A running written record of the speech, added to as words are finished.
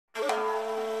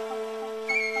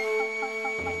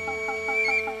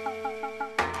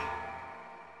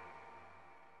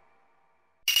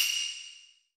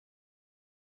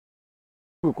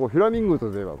こうフラミンゴ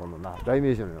といえばこのな代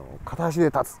名詞の片足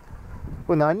で立つ。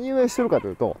これ何故してるかと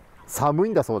いうと寒い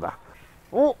んだそうだ。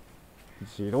お、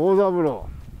次郎三郎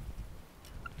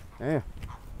ね、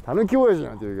たぬき親父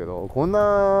なんて言うけどこん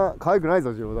な可愛くない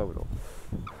ぞ次郎三郎。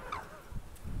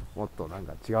もっとなん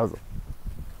か違うぞ。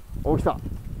お、来た。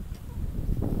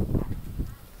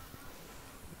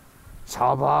シ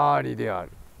ャバーリである。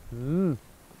うん、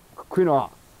かっこいいな。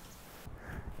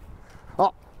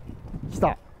あ、来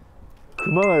た。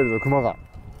熊がいるぞ、熊が。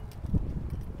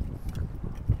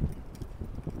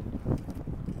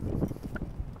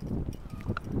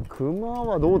熊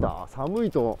はどうだ、寒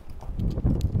いと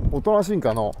おとなしいん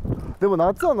かの。でも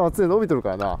夏は夏で伸びてるか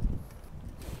らな。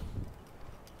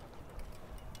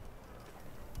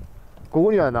こ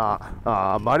こには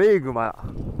な、マレーグマ、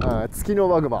ツキノ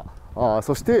ワグマ、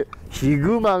そしてヒ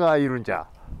グマがいるんじゃ。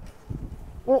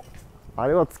お、あ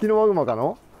れはツキノワグマか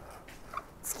の。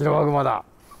ツキノワグマだ。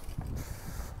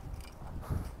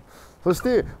そし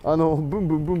てブンブン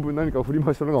ブンブン何か振り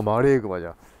ましたのがマレーグマじ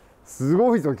ゃ。す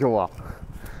ごいぞ今日は。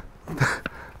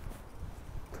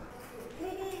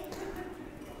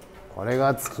これ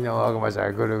がツキノワグマじ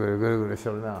ゃ。ぐるぐるぐるぐるし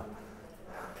てるな。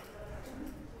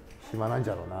暇なんじ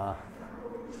ゃろうな。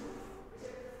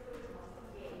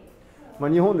まあ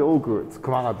日本で多く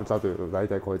クマが出たというと大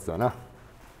体こいつだな。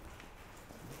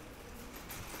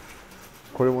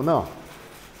これもな、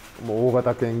もう大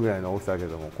型犬ぐらいの大きさだけ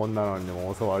ども、こんなのにで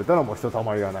も襲われたらもうひとた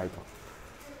まりがないと。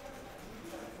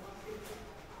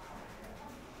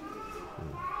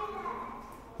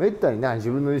めったにな自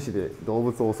分の意思で動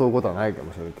物を襲うことはないか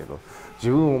もしれないけど、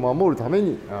自分を守るため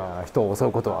に人を襲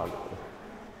うことはある。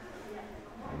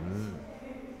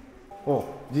お、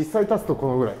実際立つとこ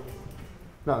のぐらい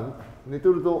寝て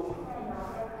ると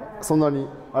そんなに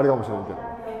あれかもしれないけど、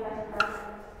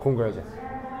こんぐらいじゃん。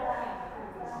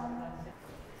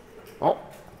お、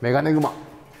メガネグマ。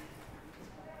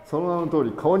その名の通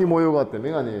り顔に模様があって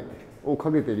メガネを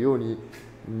かけてるように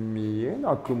見え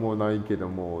なくもないけど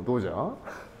も、どうじゃ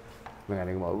メガ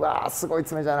ネグマ。うわー、すごい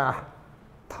爪じゃな。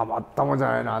たまったもんじゃ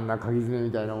ないな、あんな鍵爪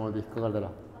みたいなもので引っかかれたら。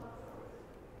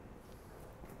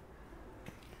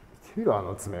見ろあ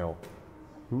の爪を。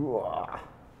うわ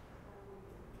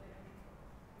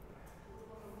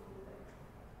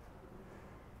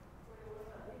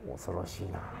ー、恐ろしい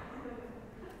な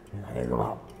メガネグ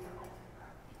マ。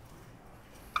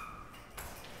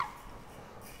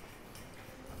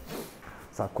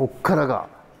さあこっからが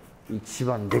一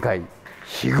番でかい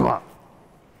ヒグマ。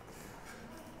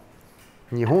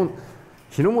日本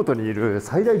日の本にいる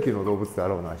最大級の動物だ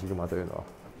ろうな、ヒグマというのは。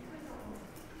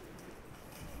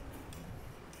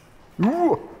う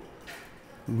わ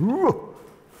うわ、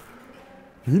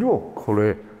見ろこ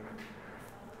れ。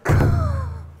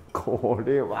こ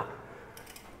れは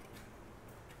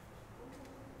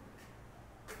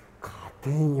勝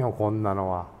てんよ、こんなの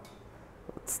は。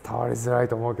伝わりづらい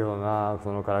と思うけどな、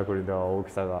そのからくりでは大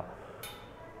きさが。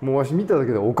もうわし見ただ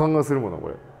けでおかんがするものこ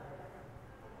れ。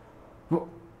うわ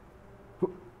う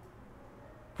わ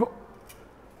うわ、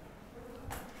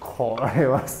これ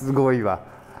はすごいわ。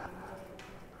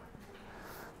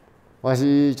わ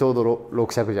しちょうど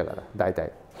6尺じゃから大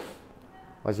体。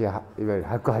わしがいわゆる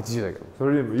180だけど、そ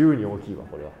れでも優に大きいわ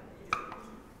これは。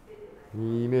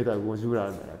2メーター50ぐらいあ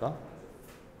るんじゃないか。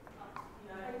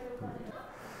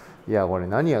いやこれ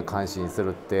何が感心す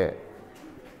るって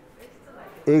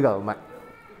絵がうまい。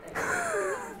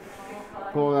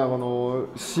この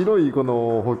白いこ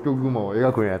のホッキョクグマを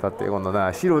描くにあたってこの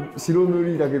な白塗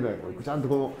りだけだよ。ちゃんと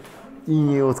この陰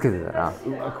影をつけてたな。う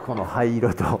まくこの灰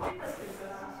色と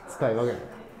使い分け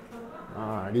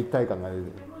た。立体感が出て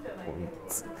る。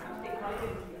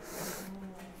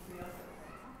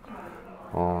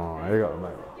絵がうま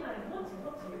いわ。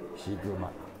ヒグマ。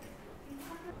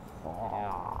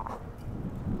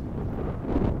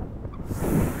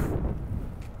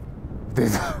出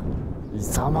た。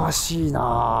勇ましい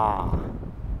な。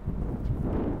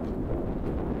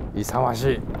勇ま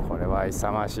しい。これは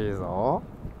勇ましいぞ。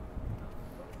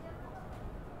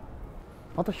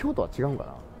またヒョウとは違うんか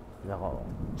な。だから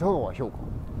ジャガーはヒョウか。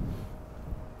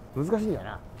難しいんだよ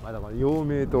な。まだまだ陽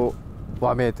明と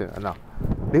和明というのはな。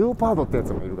レオパードってや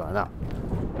つもいるからな。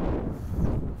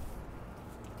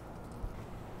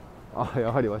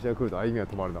やはりわしが来ると歩みが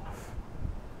止まるな。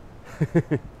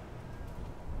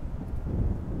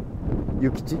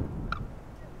諭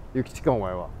吉かお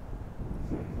前は。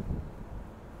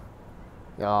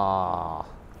いやハ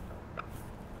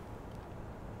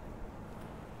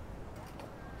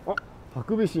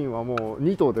クビシンはもう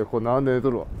2頭でこう並んで寝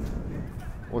とるわ。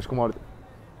押し込まれて。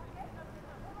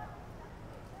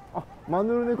マ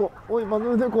ヌルネコ。おいマヌ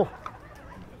ルネコ。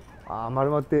ああ、丸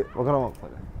まってわからんわ、こ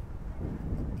れ。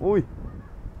おい、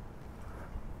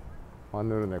マン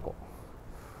ヌルネコ。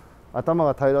頭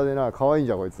が平らでな、可愛いん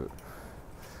じゃんこいつ。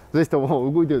ぜひと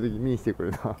も動いてる時見に来てく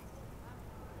れな。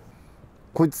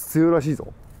こいつ強いらしい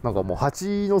ぞ。なんかもう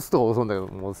蜂の巣とか襲うんだけど、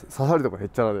もう刺されてもへっ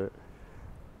ちゃらで。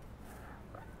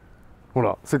ほ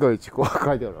ら、世界一こう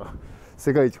書いてあるな。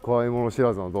世界一怖いもの知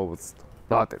らずの動物と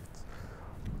ラーテル。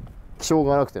気性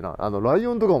がなくてな、ライ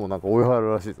オンとかもなんか追い払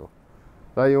うらしいぞ。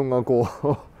ライオンがこ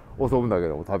う襲うんだけ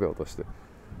ども食べようとして。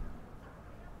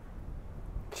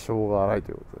気性が荒い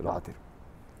ということでラーテル。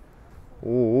お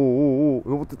おおおお、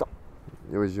登ってた。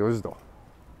よしよしと。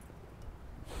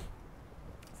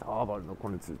さあ、バルの子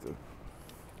についてる。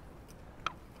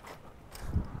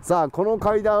さあ、この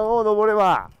階段を登れ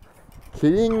ば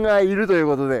キリンがいるという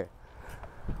ことで、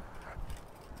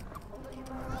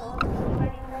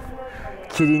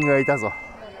キリンがいたぞ。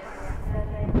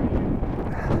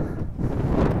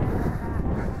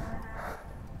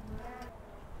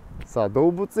さあ、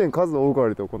動物園数多くあ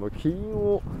ると、このキリン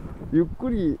をゆっく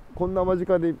りこんな間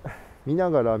近で見な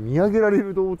がら見上げられ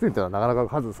る動物園ってのはなかな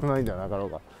か数少ないんじゃなかろう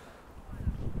か。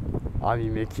アミ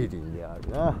メキリンである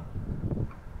な。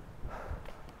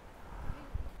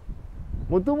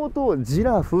もともとジ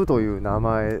ラフという名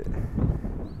前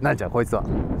なんじゃこいつは。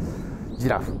ジ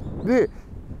ラフで、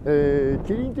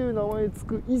キリンという名前つ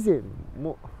く以前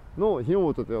もの日の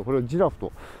本ではこれをジラフ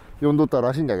と呼んどった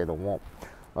らしいんだけども、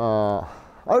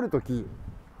ある時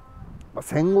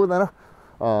戦後だ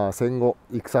な、戦後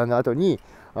戦の後に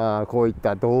こういっ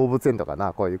た動物園とか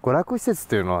な、こういう娯楽施設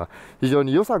というのは非常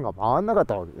に予算が回んなかっ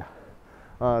たわけ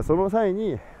だ。その際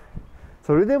に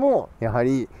それでもやは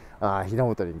り日の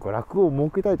本に娯楽を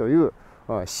設けたいという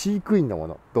飼育員のも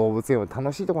の、動物園を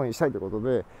楽しいところにしたいということ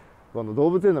で、この動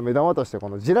物園の目玉としてこ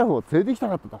のジラフを連れてきた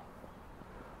かったと。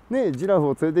でジラフ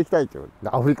を連れてきたいという、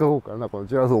アフリカ国からなこの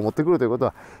ジラフを持ってくるということ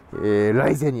は、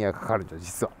来世にはかかるんです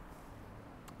実は。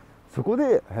そこ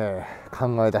で、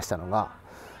考え出したのが、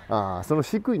その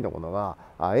飼育員の者が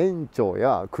園長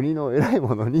や国の偉い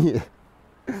者にい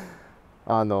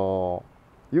わ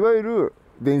ゆる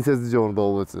伝説上の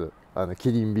動物、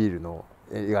キリンビールの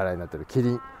絵柄になってるキ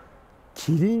リン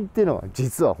っていうのは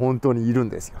実は本当にいるん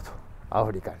ですよと、ア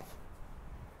フリカに。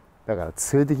だから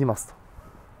連れてきますと。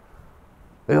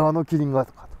キリンが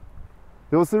とかと。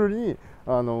要するに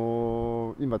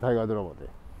今大河ドラマで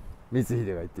光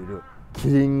秀が言っているキ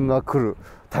リンが来る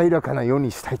平らかな世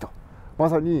にしたいと、ま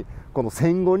さにこの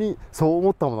戦後にそう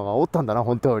思ったものがおったんだな、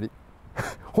本当に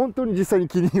本当に実際に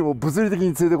キリンを物理的に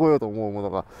連れてこようと思うもの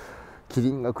が、キ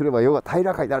リンが来れば世が平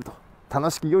らかになると、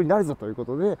楽しき世になるぞというこ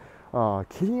とで、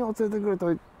キリンを連れてくる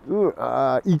という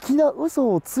粋な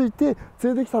嘘をついて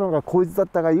連れてきたのがこいつだっ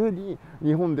たがゆえに、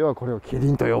日本ではこれをキ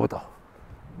リンと呼ぶと。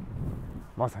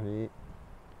まさに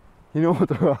日の本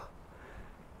が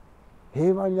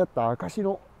平和になった証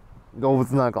の動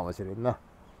物なのかもしれんな。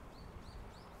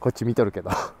こっち見とるけど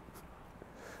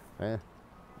ね、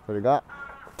それが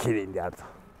キリンである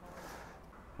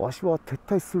と。わしは撤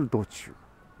退する道中、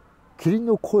キリン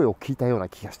の声を聞いたような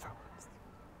気がした。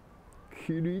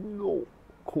キリンの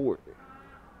声、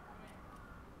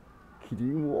キリ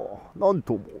ンは何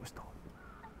と申した。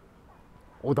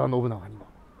織田信長には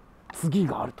次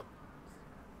があると。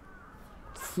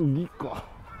次か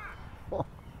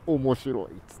面白いっ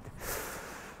つって、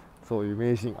そういう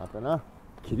名シーンがあったな。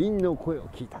キリンの声を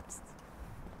聞いたっつって、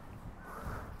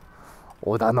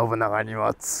織田信長に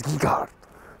は次がある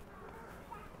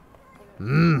と。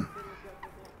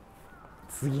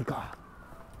次か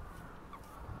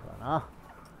だな。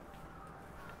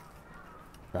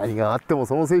何があっても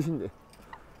その精神で。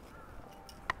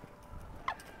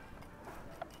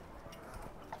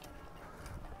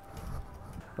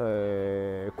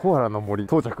コアラの森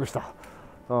到着した。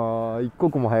一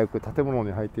刻も早く建物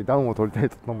に入って暖を取りたい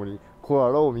とともにコア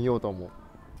ラを見ようと思う。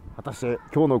果たして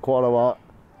今日のコアラは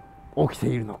起きて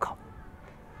いるのか。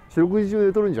四六時中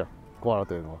で撮るんじゃんコアラ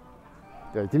というのは。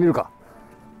じゃあ行ってみるか。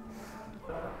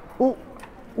起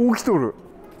きとる。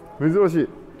珍しい。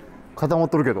固まっ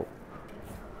とるけ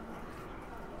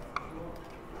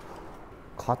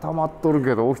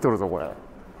ど起きとるぞこれ。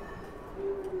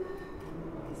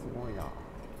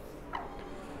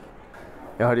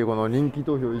やはりこの人気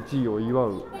投票1位を祝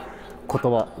う言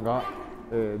葉が、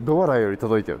ドアラより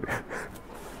届いてる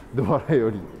ドアラよ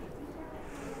り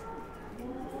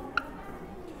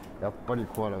やっぱり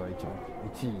コアラが一番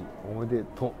1位。おめで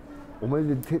とう、おめ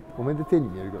でてに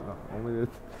見えるけどな。おめで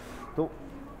と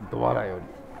ドアラより。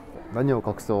何を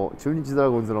隠そう中日ドラ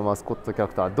ゴンズのマスコットキャラ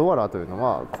クタードアラというの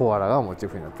はコアラがモチー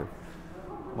フになってる。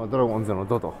ドラゴンズの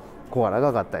ドとコアラ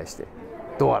が合体して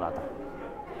ドアラだ。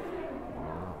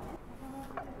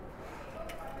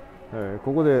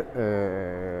ここで、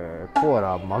コア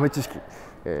ラ豆知識、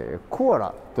コア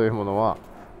ラというものは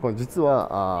これ実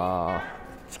は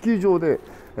地球上で、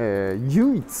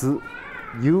唯一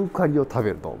ユーカリを食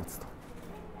べる動物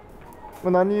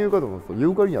と、何言うかと思うとユ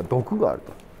ーカリには毒がある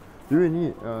とゆえ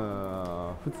に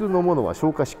普通のものは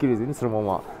消化しきれずにその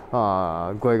ま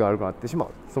ま具合が悪くなってしまう、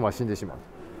そのまま死んでしまう。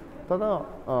ただ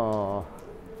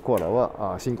コアラ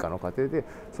は進化の過程で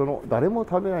その誰も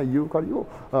食べないユーカリを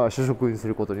主食にす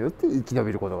ることによって生き延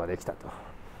びることができたと。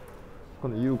こ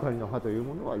のユーカリの葉という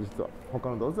ものは実は他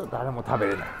の動物は誰も食べ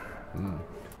れない、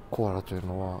コアラという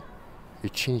のは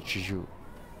一日中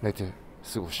寝て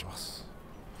過ごします。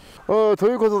と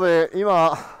いうことで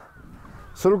今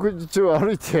四六時中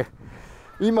歩いて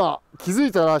今気づ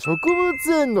いたら植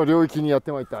物園の領域にやっ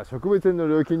てまいった。植物園の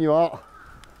領域には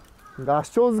合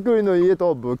掌造りの家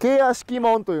と武家屋敷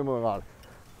門というものがある。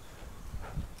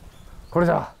これ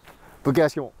じゃ武家屋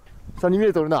敷門、下に見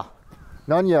えとるな。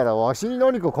何やらわしに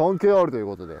何か関係あるという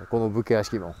ことで、この武家屋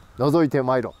敷門覗いて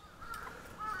まいろ。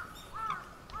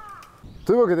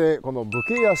というわけでこの武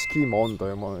家屋敷門と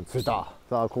いうものについた、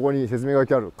さあここに説明書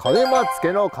きある兼松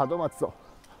家の門松と、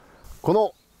こ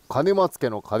の兼松家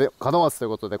の門松という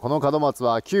ことで、この門松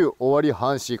は旧尾張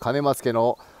藩士兼松家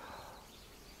の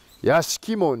屋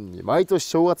敷門に毎年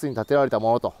正月に建てられた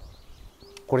ものと。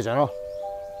これじゃな、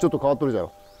ちょっと変わっとるじゃ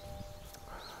ろ。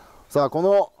さあこ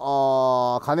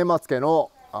の兼松家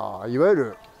のいわゆ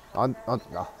るなんていうん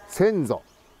だ、先祖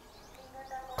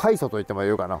開祖と言っても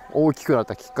いいかな、大きくなっ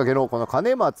たきっかけのこの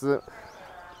兼松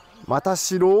又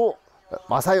四郎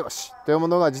正義というも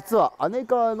のが、実は姉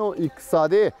川の戦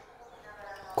で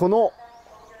この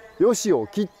吉を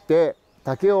切って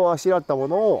竹をあしらったも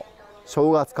のを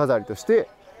正月飾りとして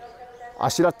あ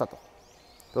しらったと。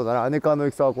だから姉川の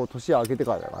戦はこう年明けて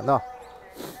からだからな。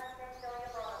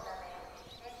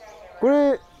こ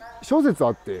れ諸説あ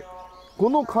って、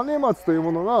この兼松という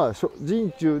ものが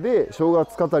陣中で正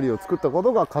月飾りを作ったこ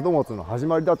とが門松の始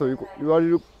まりだと言われ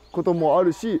ることもあ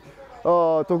るし、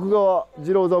徳川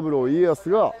次郎三郎家康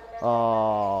が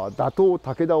打倒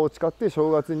武田を誓って正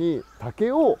月に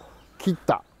竹を切っ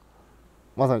た、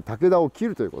まさに武田を切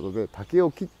るということで竹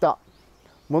を切った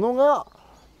ものが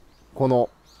この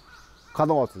門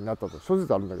松になったと諸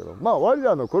説あるんだけど、我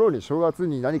らの頃に正月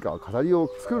に何か飾りを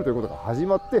作るということが始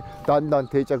まって、だんだん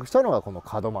定着したのがこの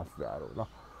門松であろうな。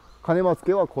兼松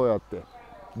家はこうやって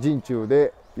陣中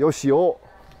で吉を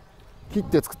切っ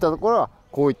て作ったところは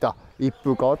こういった一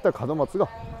風変わった門松が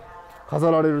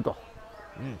飾られると、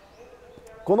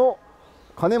この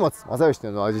兼松正義とい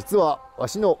うのは実はわ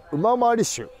しの馬回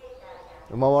衆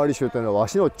というのはわ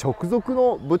しの直属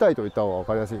の部隊といった方が分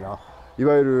かりやすいな。い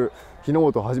わゆる日の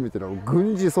本初めての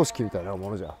軍事組織みたいな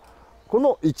ものじゃ。こ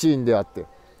の一員であって、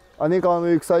姉川の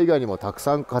戦以外にもたく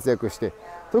さん活躍して、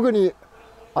特に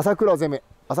朝倉攻め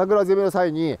の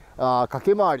際に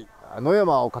駆け回り、野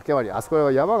山を駆け回り、あそこ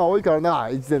は山が多いからな、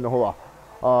越前の方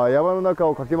は山の中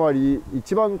を駆け回り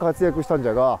一番活躍したんじ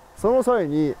ゃが、その際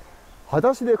に裸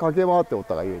足で駆け回っておっ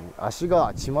たがゆえに足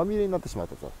が血まみれになってしまっ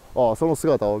たと。その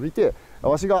姿を見て、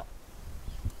わしが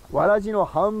わらじの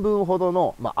半分ほど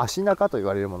の、足中と言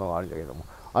われるものがあるんだけども、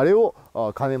あれを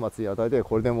兼松に与えて、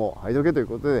これでもうはいどけという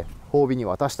ことで褒美に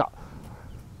渡した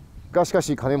が、しか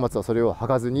し兼松はそれを履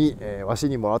かずに、わし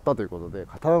にもらったということで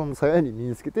刀の鞘に身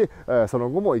につけて、その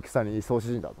後も戦に総指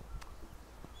陣だと。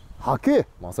はけ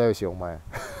正義お前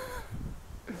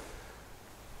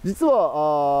実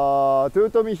は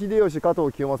豊臣秀吉加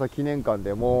藤清正記念館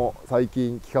でも最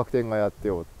近企画展がやって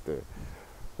おっ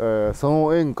て、そ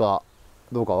の縁か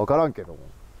どうか分からんけども、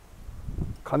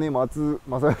兼松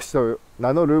正義と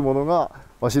名乗る者が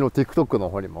わしの TikTok の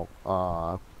方にも言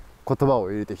葉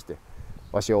を入れてきて、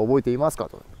わしは覚えていますか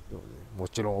と、も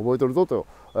ちろん覚えとるぞと、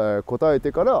答え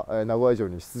てから名古屋城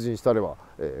に出陣したれば、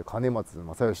兼松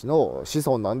正義の子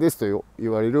孫なんですと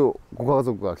言われるご家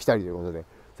族が来たりということで、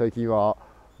最近は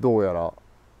どうやら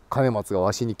兼松が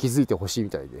わしに気づいてほしいみ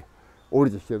たいで降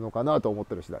りてきてるのかなと思っ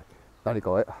てる次第。何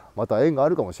かまた縁があ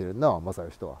るかもしれんな、正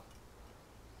義とは。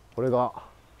これが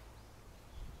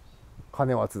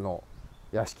兼松の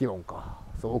屋敷門か。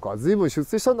そうか、随分出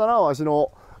世したんだな、わし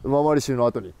の馬回り衆の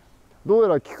後に。どうや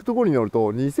ら聞くところによる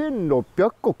と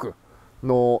2600石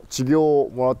の治療を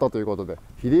もらったということで、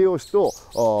秀吉と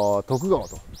徳川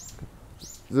と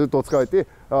ずっと仕えて、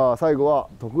最後は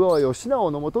徳川義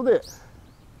直の下で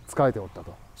仕えておった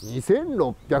と。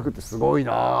2600ってすごい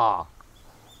な。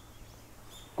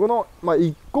この、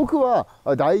一国は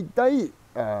だいたい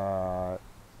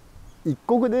一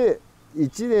国で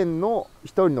1年の1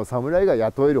人の侍が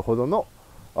雇えるほどの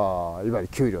いわゆる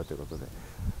給料ということで、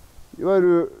いわゆ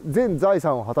る全財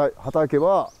産をはたけ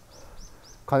ば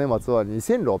兼松は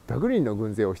2600人の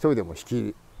軍勢を一人でも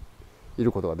率い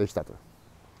ることができたと。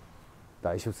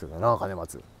大出世だな兼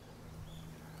松。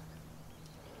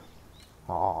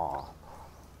ああ、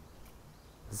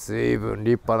随分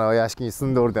立派な屋敷に住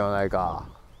んでおるではないか。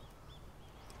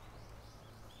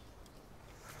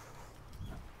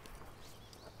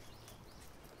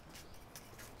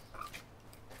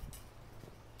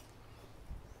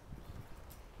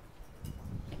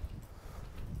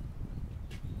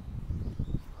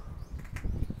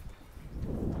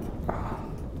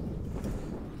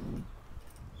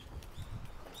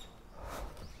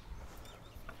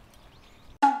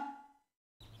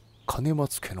兼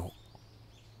松家の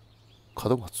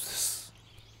門松です。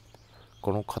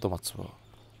この門松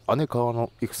は姉川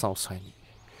の戦の際に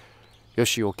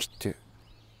吉を切って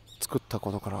作った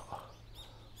ことから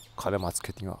兼松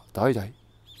家には代々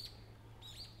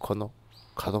この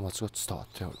門松が伝わっ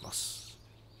ております。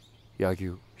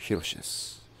柳生博で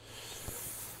す。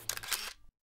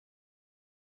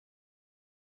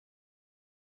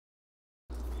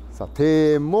さあ庭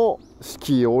園も四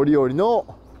季折々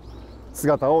の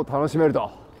姿を楽しめる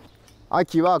と。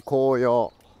秋は紅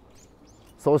葉、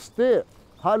そして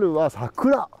春は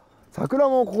桜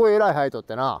もここえらい生えとっ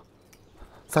てな。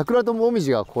桜ともみ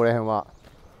じがここら辺は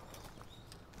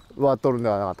植わっとるんで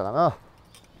はなかったかな。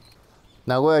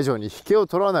名古屋城に引けを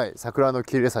取らない桜の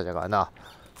綺麗さじゃからな。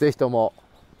ぜひとも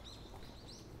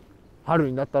春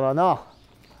になったらな、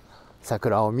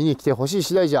桜を見に来てほしい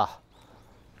次第じゃ。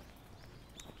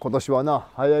今年はな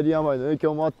流行り病の影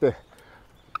響もあって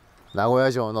名古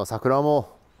屋城の桜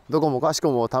もどこもかし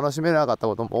こも楽しめなかった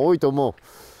ことも多いと思う。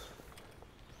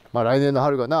まあ来年の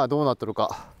春がなどうなっとる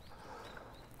か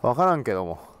分からんけど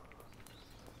も、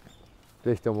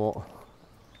ぜひとも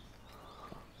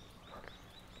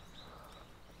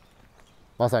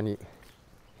まさに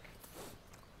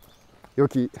良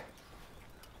き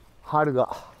春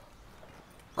が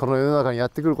この世の中にやっ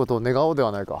てくることを願おうで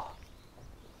はないか。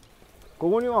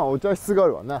ここにはお茶室があ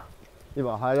るわな。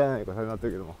今入らないからになって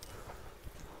るけども、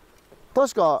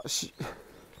確か申し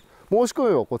込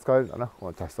めばここ使えるんだな、こ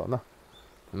の茶室はな。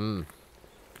うん。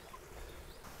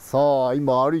さあ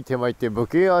今歩いてまいって武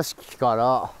家屋敷か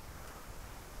ら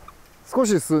少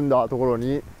し進んだところ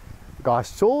に合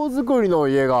掌造りの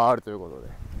家があるということで、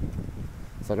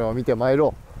それを見てまい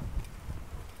ろ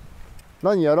う。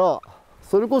何やら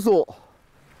それこそ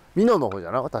美濃の方じ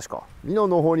ゃな、確か美濃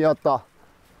の方にあった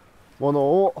もの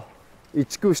を移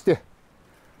築して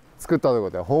作ったというこ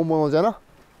とで本物じゃな。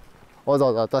わざ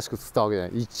わざ新しく作ったわけじゃ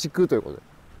ない、移築ということで、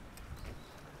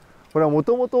これはも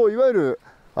ともといわゆる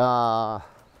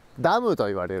ダムと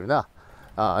言われるな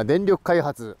電力開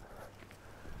発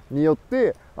によっ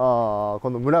てこ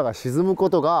の村が沈むこ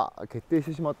とが決定し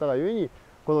てしまったがゆえに、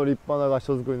この立派な合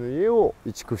掌造りの家を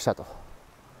移築したと。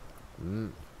う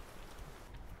ん、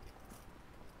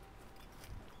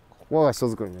ここが合掌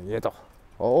造りの家と。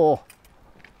おお、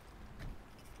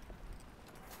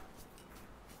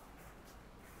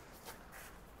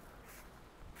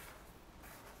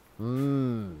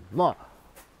ま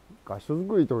あ合掌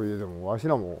造りといえどもわし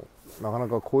らもなかな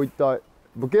かこういった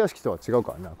武家屋敷とは違う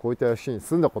からな、こういった屋敷に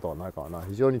住んだことはないからな、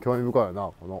非常に興味深いよ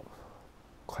な。この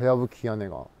かやぶき屋根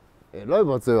がえらい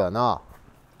分厚いわな。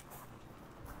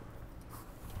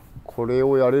これ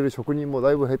をやれる職人も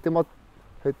だいぶ減ってま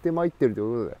いってるとい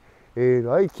うことで、え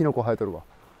らいキノコ生えとるわ。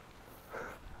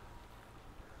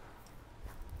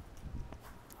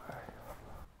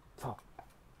さあ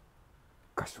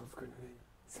合掌造りの家に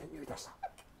潜入いたした。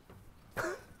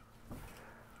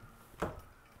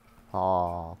あ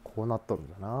あこうなっとるん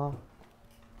だな。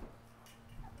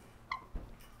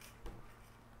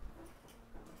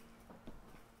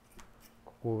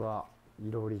ここがい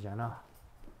ろりじゃな。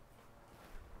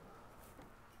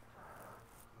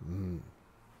うん。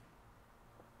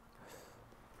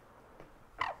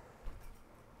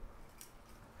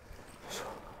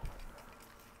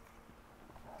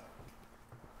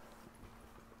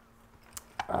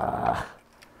ああ。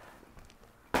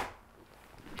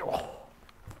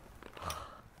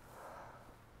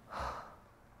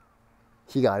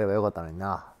火があればよかったのに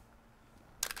な。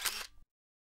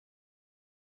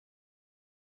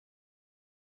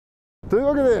という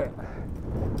わけで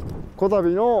こた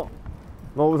びの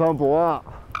のぶ散歩は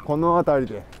この辺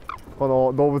りでこ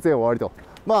の動物園を終わりと。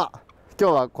まあ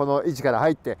今日はこの位置から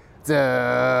入ってず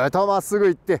ーっとまっすぐ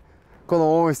行ってこ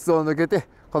の温室を抜けて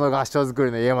この合掌造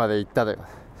りの家まで行ったという。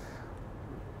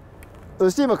そ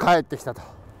して今帰ってきたと。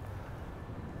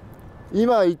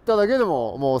今行っただけで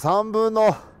ももう3分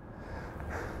の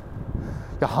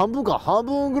半分か、半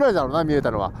分ぐらいだろうな、見え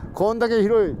たのは。こんだけ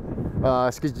広い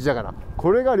敷地だから、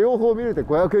これが両方見れて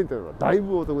500円というのはだい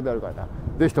ぶお得であるからな。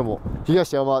ぜひとも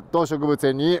東山動植物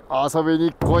園に遊び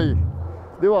に来い。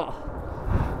では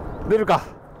出るか。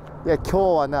いや今日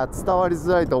はな伝わり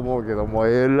づらいと思うけど、もう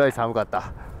えらい寒かっ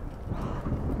た。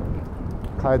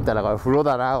帰ったらこれ風呂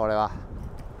だなこれは。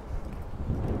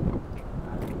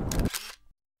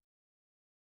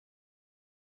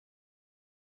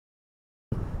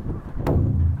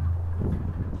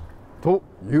と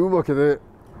いうわけで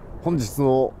本日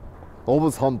ののぶ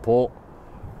散歩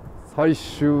最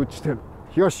終地点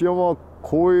東山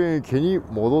公園駅に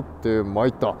戻ってま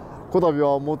いった。こたび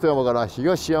は本山から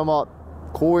東山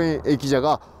公園駅じゃ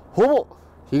が、ほぼ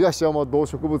東山動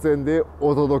植物園で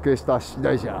お届けした次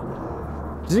第じゃ。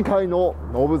次回の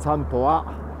のぶ散歩は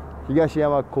東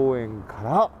山公園か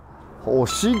ら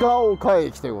星ヶ丘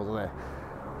駅ということで、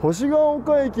星ヶ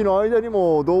丘駅の間に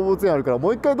も動物園あるから、も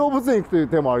う一回動物園行くという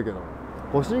手もあるけど、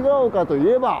星ヶ丘とい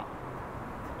えば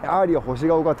やはり星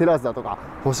ヶ丘テラスだとか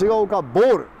星ヶ丘ボ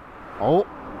ール、お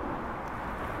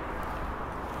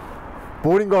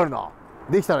ボーリングあるな。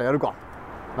できたらやるか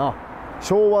な。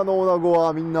昭和の女子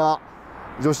はみんな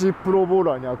女子プロボー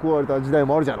ラーに憧れた時代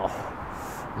もあるじゃろ。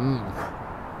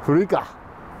古いか。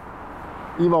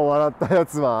今笑ったや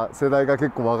つは世代が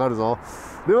結構わかるぞ。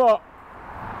では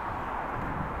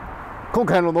今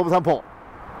回ののぶ散歩、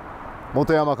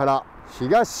本山から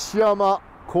東山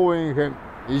公園編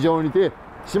以上にて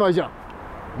しまいじゃ。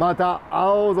また会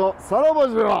おうぞ。さらば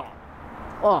じゃ。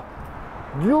あ、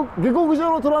下克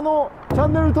上の虎のチャ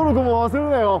ンネル登録も忘れる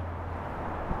なよ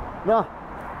な。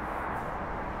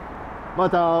ま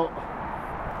た会おう。